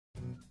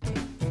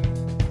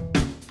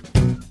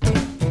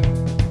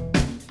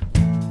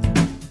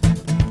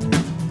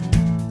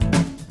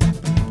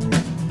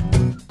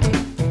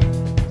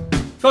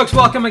Folks,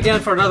 welcome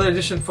again for another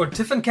edition for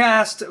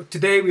Tiffincast.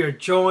 Today we are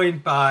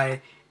joined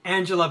by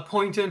Angela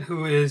Pointon,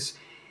 who is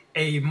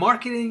a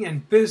marketing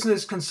and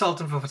business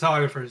consultant for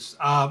photographers.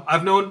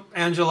 I've known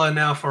Angela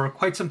now for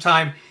quite some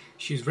time.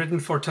 She's written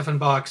for Tiffin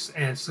Box,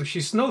 and so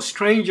she's no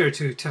stranger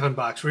to Tiffin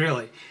Box,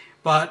 really.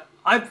 But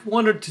I've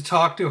wanted to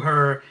talk to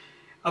her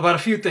about a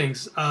few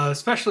things,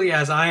 especially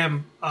as I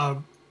am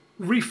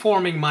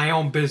reforming my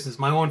own business,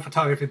 my own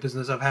photography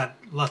business. I've had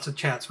lots of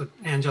chats with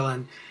Angela,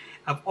 and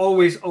I've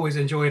always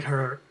enjoyed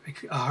her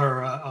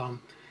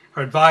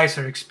advice.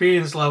 Her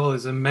experience level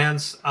is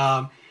immense.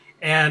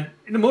 And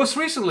most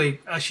recently,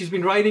 she's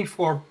been writing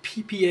for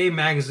PPA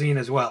magazine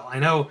as well. I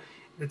know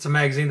it's a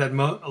magazine that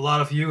a lot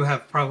of you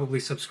have probably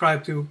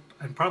subscribed to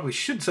and probably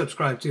should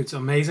subscribe to. It's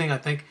amazing, I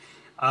think,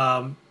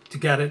 to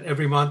get it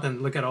every month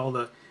and look at all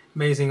the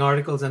amazing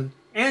articles. And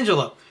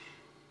Angela,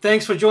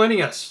 thanks for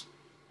joining us.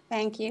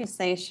 Thank you,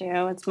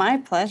 Seishu. It's my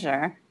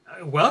pleasure.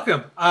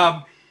 Welcome.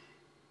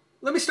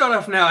 Let me start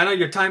off now. I know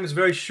your time is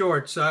very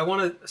short, so I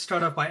want to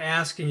start off by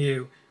asking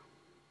you,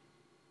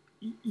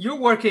 you're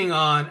working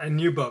on a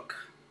new book,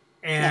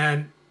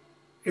 and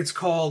it's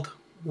called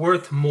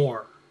Worth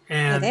More.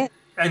 And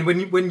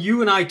when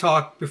you and I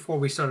talked before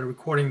we started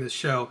recording this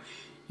show,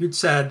 you'd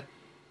said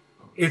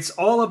it's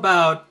all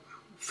about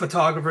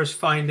photographers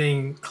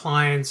finding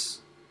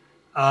clients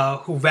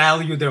who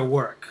value their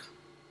work.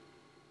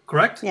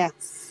 Correct?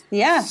 Yes.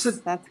 Yes, so,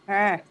 that's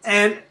correct.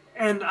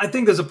 And I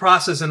think there's a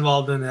process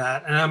involved in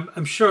that, and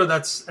I'm sure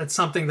that's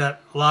something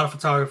that a lot of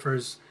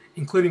photographers,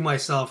 including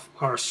myself,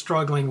 are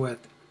struggling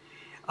with.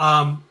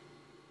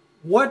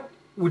 What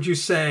would you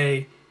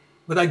say,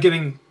 without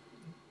giving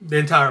the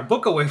entire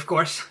book away, of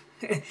course,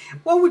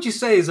 what would you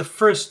say is the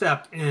first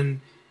step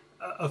in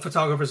a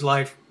photographer's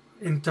life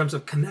in terms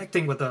of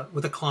connecting with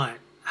a client?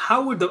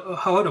 How would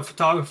a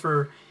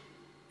photographer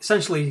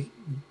essentially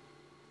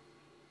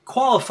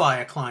qualify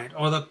a client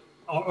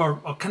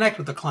or connect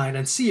with the client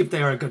and see if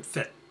they are a good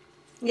fit?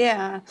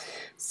 Yeah.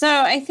 So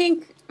I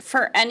think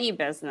for any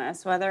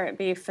business, whether it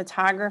be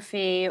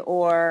photography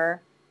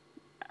or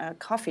a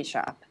coffee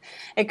shop,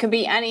 it could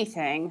be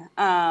anything.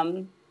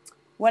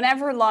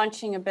 Whenever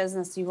launching a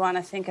business, you want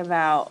to think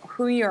about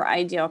who your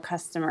ideal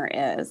customer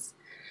is.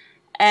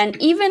 And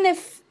even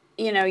if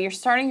you're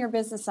starting your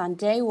business on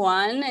day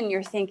one and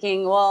you're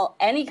thinking, well,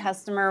 any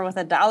customer with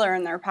 $1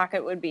 in their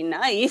pocket would be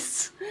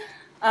nice.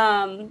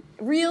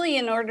 Really,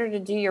 in order to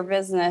do your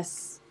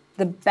business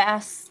the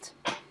best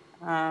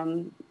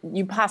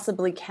you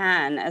possibly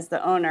can as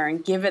the owner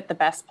and give it the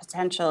best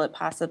potential it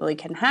possibly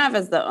can have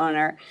as the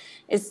owner,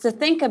 is to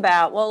think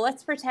about, well,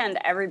 let's pretend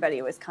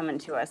everybody was coming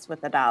to us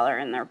with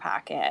 $1 in their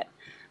pocket,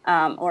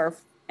 or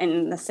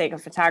in the sake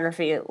of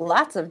photography,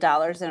 lots of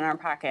dollars in our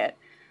pocket.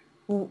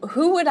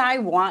 Who would I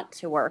want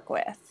to work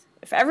with?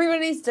 If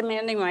everybody's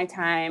demanding my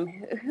time,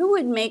 who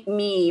would make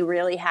me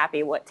really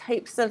happy? What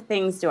types of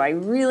things do I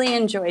really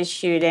enjoy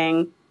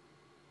shooting?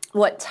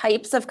 What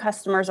types of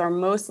customers are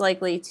most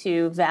likely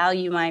to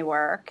value my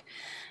work?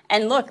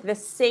 And look, the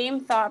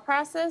same thought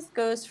process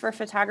goes for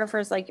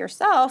photographers like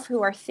yourself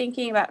who are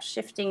thinking about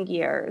shifting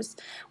gears.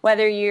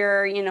 Whether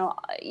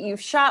you've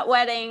shot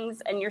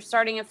weddings and you're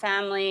starting a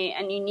family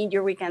and you need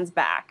your weekends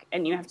back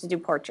and you have to do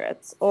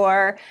portraits,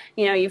 or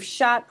you've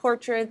shot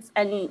portraits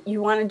and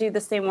you want to do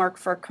the same work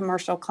for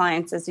commercial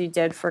clients as you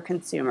did for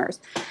consumers.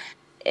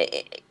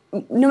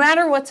 No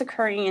matter what's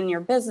occurring in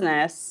your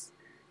business,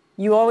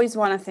 you always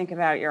want to think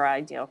about your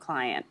ideal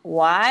client.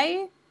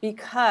 Why?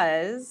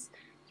 Because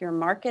your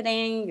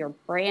marketing, your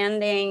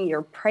branding,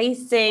 your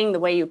pricing, the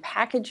way you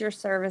package your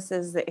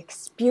services, the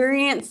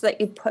experience that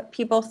you put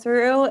people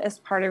through as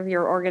part of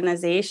your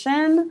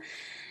organization,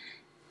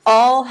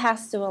 all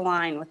has to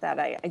align with that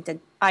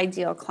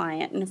ideal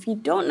client. And if you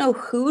don't know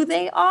who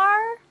they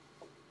are,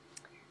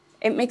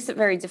 it makes it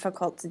very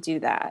difficult to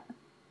do that.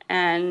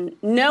 And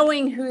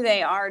knowing who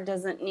they are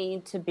doesn't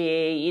need to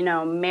be,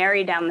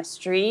 Mary down the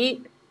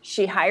street.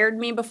 She hired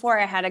me before.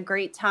 I had a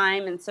great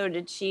time, and so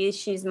did she.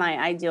 She's my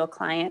ideal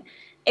client.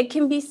 It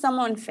can be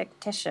someone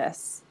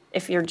fictitious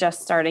if you're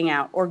just starting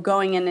out or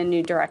going in a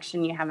new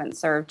direction you haven't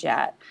served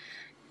yet.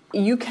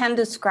 You can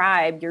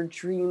describe your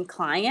dream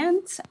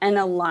client and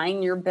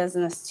align your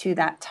business to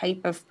that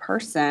type of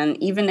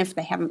person, even if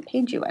they haven't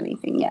paid you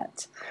anything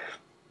yet.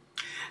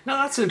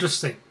 Now, that's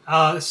interesting.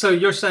 So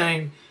you're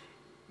saying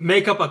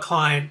make up a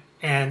client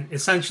and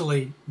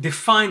essentially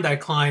define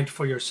that client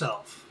for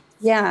yourself.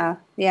 Yeah.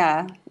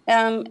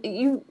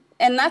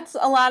 And that's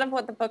a lot of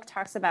what the book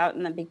talks about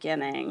in the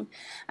beginning.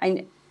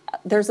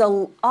 There's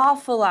an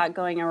awful lot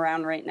going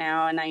around right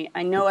now, and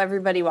I know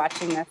everybody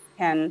watching this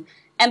can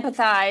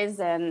empathize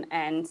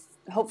and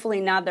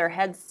hopefully nod their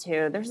heads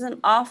to. There's an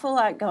awful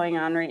lot going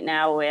on right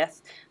now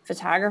with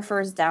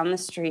photographers down the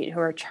street who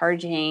are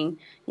charging,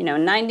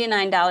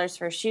 $99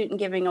 for a shoot and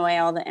giving away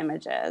all the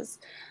images.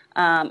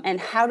 And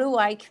how do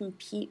I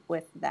compete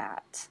with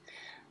that?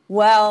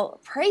 Well,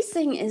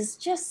 pricing is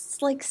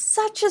just like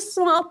such a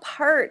small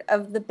part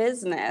of the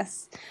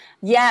business,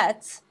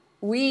 yet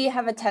we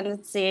have a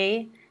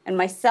tendency And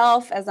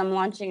myself, as I'm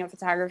launching a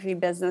photography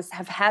business,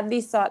 have had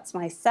these thoughts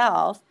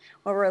myself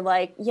where we're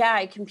like, yeah,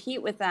 I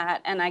compete with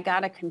that and I got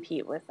to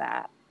compete with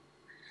that.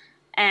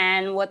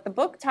 And what the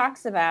book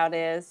talks about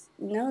is,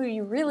 no,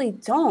 you really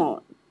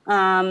don't.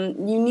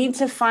 You need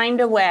to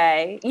find a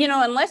way,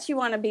 unless you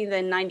want to be the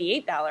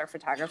 $98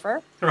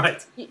 photographer,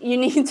 Right. you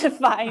need to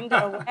find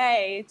a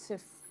way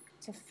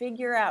to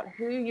figure out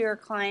who your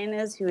client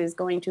is, who is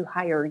going to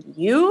hire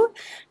you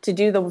to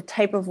do the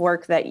type of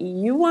work that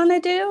you want to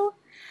do.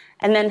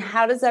 And then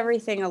how does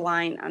everything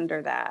align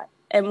under that?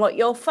 And what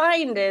you'll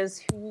find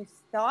is who you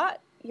thought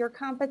your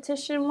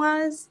competition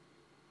was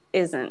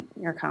isn't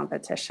your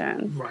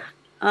competition.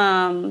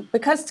 Right.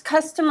 Because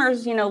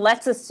customers,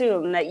 let's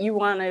assume that you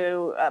want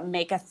to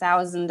make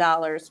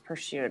 $1,000 per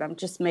shoot. I'm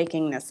just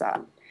making this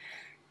up.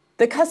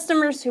 The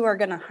customers who are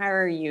going to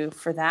hire you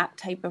for that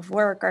type of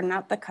work are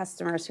not the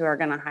customers who are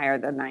going to hire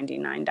the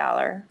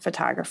 $99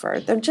 photographer.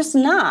 They're just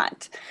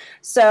not.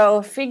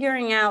 So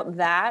figuring out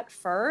that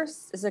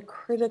first is a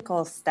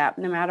critical step,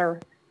 no matter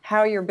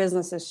how your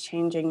business is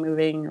changing,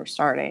 moving, or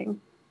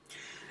starting.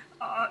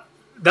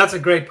 That's a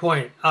great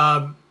point.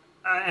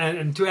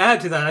 And to add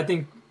to that, I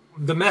think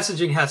the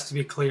messaging has to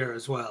be clear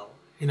as well.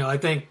 I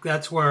think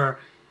that's where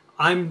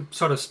I'm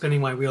sort of spinning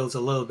my wheels a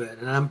little bit,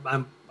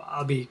 and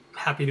I'll be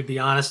happy to be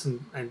honest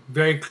and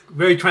very,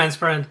 very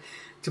transparent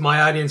to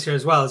my audience here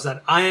as well, is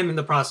that I am in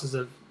the process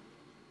of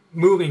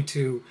moving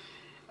to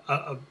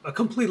a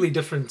completely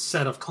different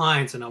set of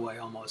clients in a way,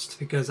 almost,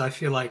 because I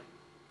feel like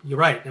you're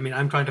right. I mean,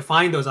 I'm trying to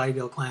find those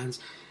ideal clients,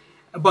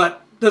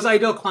 but those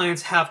ideal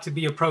clients have to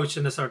be approached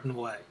in a certain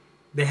way.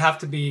 They have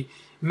to be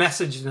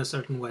messaged in a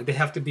certain way. They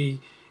have to be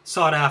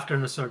sought after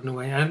in a certain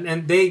way.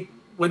 And they,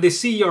 when they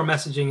see your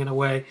messaging in a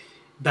way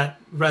that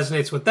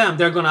resonates with them,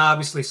 they're going to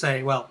obviously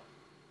say, well,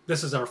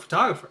 this is our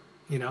photographer,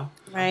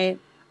 Right.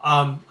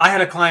 I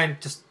had a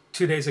client just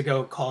 2 days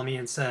ago call me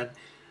and said,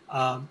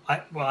 I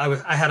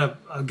had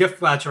a gift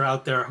voucher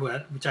out there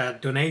which I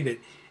had donated,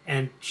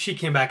 and she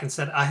came back and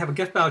said, I have a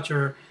gift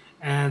voucher.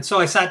 And so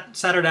I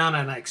sat her down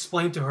and I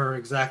explained to her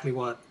exactly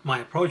what my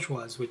approach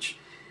was, which,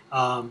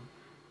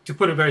 to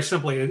put it very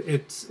simply,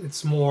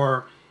 it's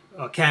more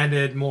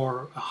candid,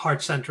 more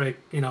heart-centric,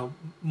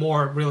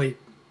 more really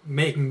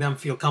making them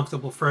feel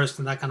comfortable first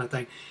and that kind of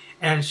thing.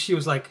 And she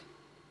was like,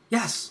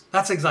 yes,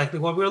 that's exactly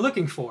what we were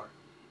looking for.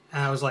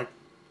 And I was like,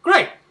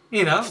 great,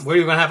 we're going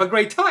to have a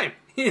great time.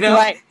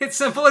 Right. It's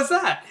simple as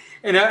that.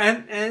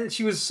 And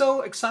she was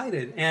so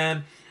excited.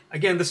 And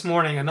again, this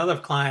morning, another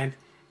client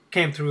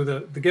came through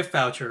the gift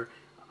voucher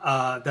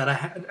that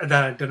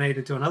I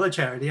donated to another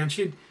charity, and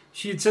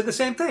she'd said the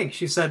same thing.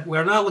 She said,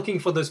 we're not looking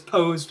for this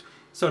posed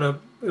sort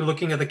of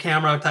looking at the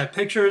camera type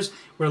pictures.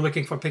 We're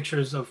looking for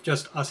pictures of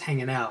just us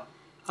hanging out.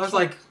 I was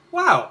like,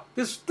 wow,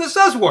 this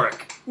does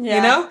work.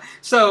 Yeah.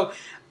 So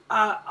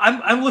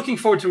I'm looking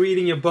forward to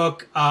reading your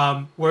book,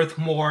 Worth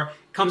More.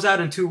 Comes out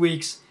in 2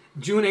 weeks.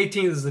 June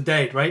 18th is the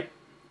date, right?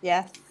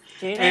 Yes.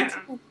 June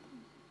 18th.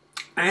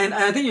 And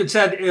I think you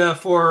said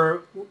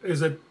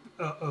is it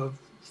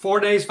 4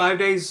 days, 5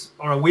 days,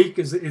 or a week?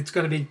 It's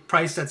going to be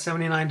priced at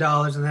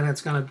 $79, and then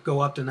it's going to go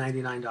up to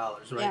 $99,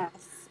 right? Yes.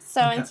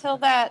 So Okay. until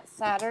that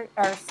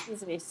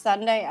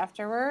Sunday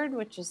afterward,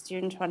 which is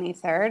June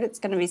 23rd, it's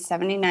going to be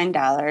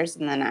 $79,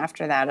 and then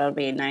after that, it'll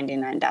be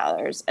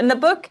 $99. And the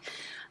book,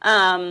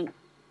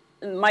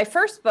 my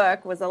first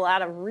book was a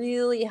lot of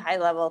really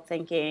high-level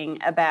thinking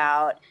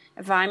about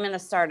if I'm going to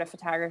start a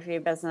photography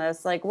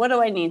business, like what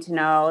do I need to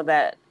know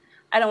that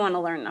I don't want to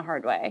learn the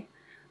hard way?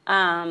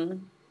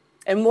 And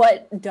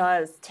what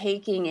does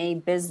taking a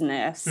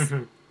business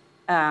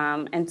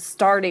and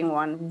starting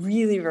one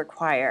really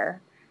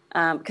require?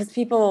 Because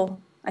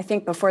people, I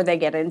think before they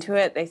get into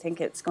it, they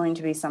think it's going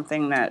to be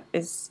something that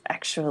is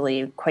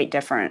actually quite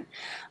different.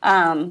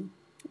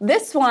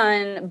 This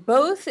one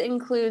both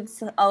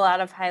includes a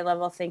lot of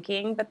high-level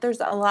thinking, but there's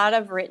a lot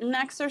of written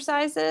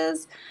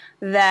exercises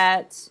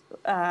that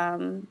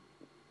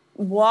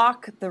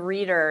walk the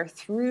reader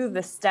through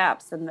the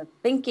steps and the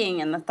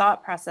thinking and the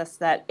thought process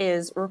that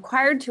is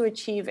required to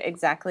achieve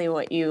exactly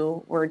what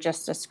you were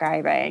just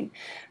describing.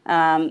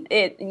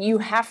 You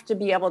have to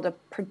be able to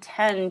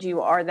pretend you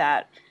are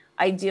that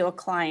ideal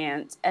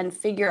client and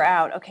figure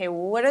out, okay,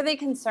 what are they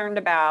concerned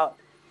about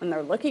when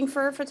they're looking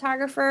for a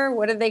photographer?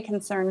 What are they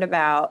concerned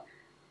about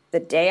the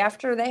day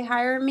after they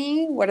hire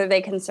me? What are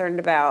they concerned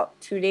about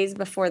 2 days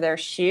before their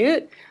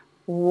shoot?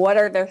 What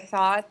are their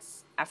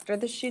thoughts after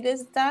the shoot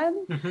is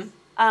done?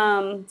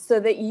 So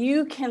that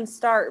you can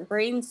start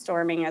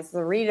brainstorming as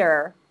the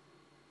reader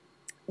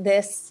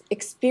this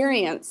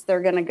experience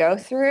they're going to go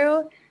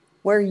through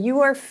where you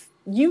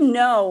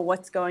know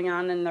what's going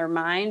on in their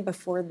mind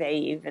before they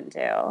even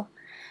do.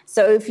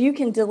 So if you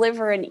can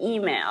deliver an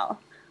email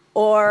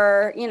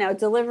or,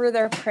 deliver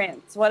their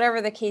prints,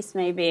 whatever the case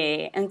may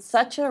be, in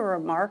such a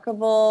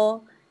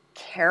remarkable,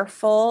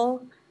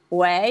 careful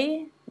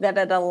way that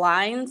it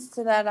aligns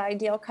to that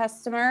ideal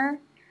customer,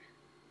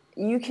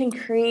 you can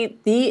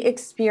create the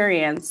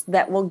experience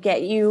that will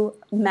get you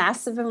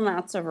massive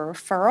amounts of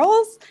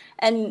referrals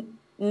and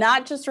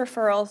not just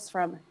referrals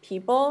from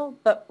people,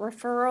 but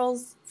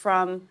referrals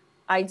from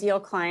ideal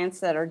clients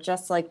that are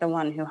just like the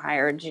one who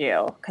hired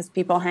you, because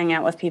people hang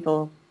out with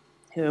people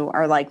who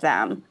are like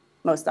them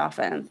most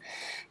often.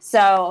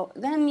 So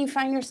then you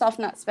find yourself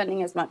not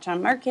spending as much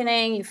on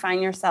marketing. You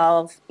find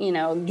yourself,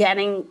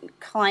 getting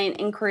client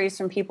inquiries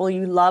from people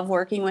you love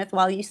working with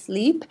while you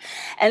sleep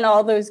and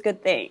all those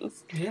good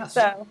things. Yes.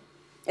 So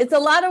it's a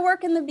lot of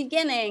work in the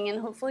beginning, and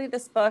hopefully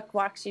this book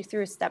walks you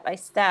through step by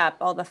step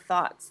all the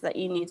thoughts that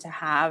you need to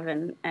have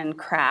and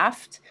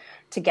craft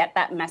to get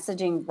that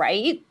messaging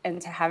right and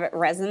to have it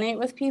resonate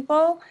with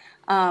people.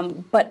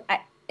 But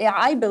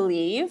I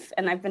believe,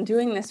 and I've been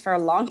doing this for a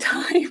long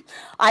time,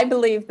 I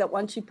believe that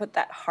once you put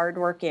that hard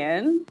work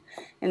in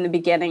the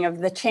beginning of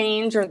the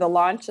change or the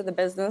launch of the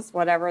business,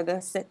 whatever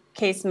the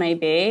case may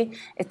be,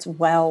 it's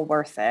well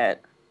worth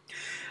it.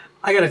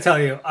 I got to tell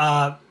you,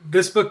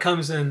 this book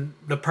comes in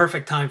the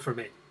perfect time for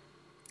me.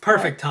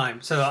 Perfect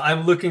time. So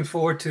I'm looking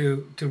forward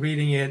to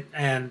reading it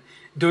and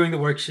doing the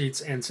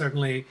worksheets and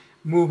certainly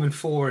moving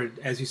forward,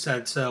 as you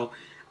said. So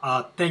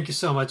thank you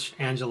so much,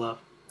 Angela.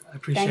 I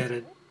appreciate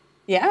it.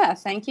 Yeah,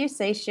 thank you,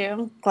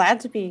 Seishu.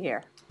 Glad to be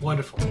here.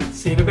 Wonderful.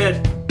 See you in a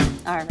bit.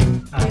 All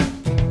right.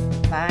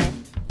 Bye. Bye.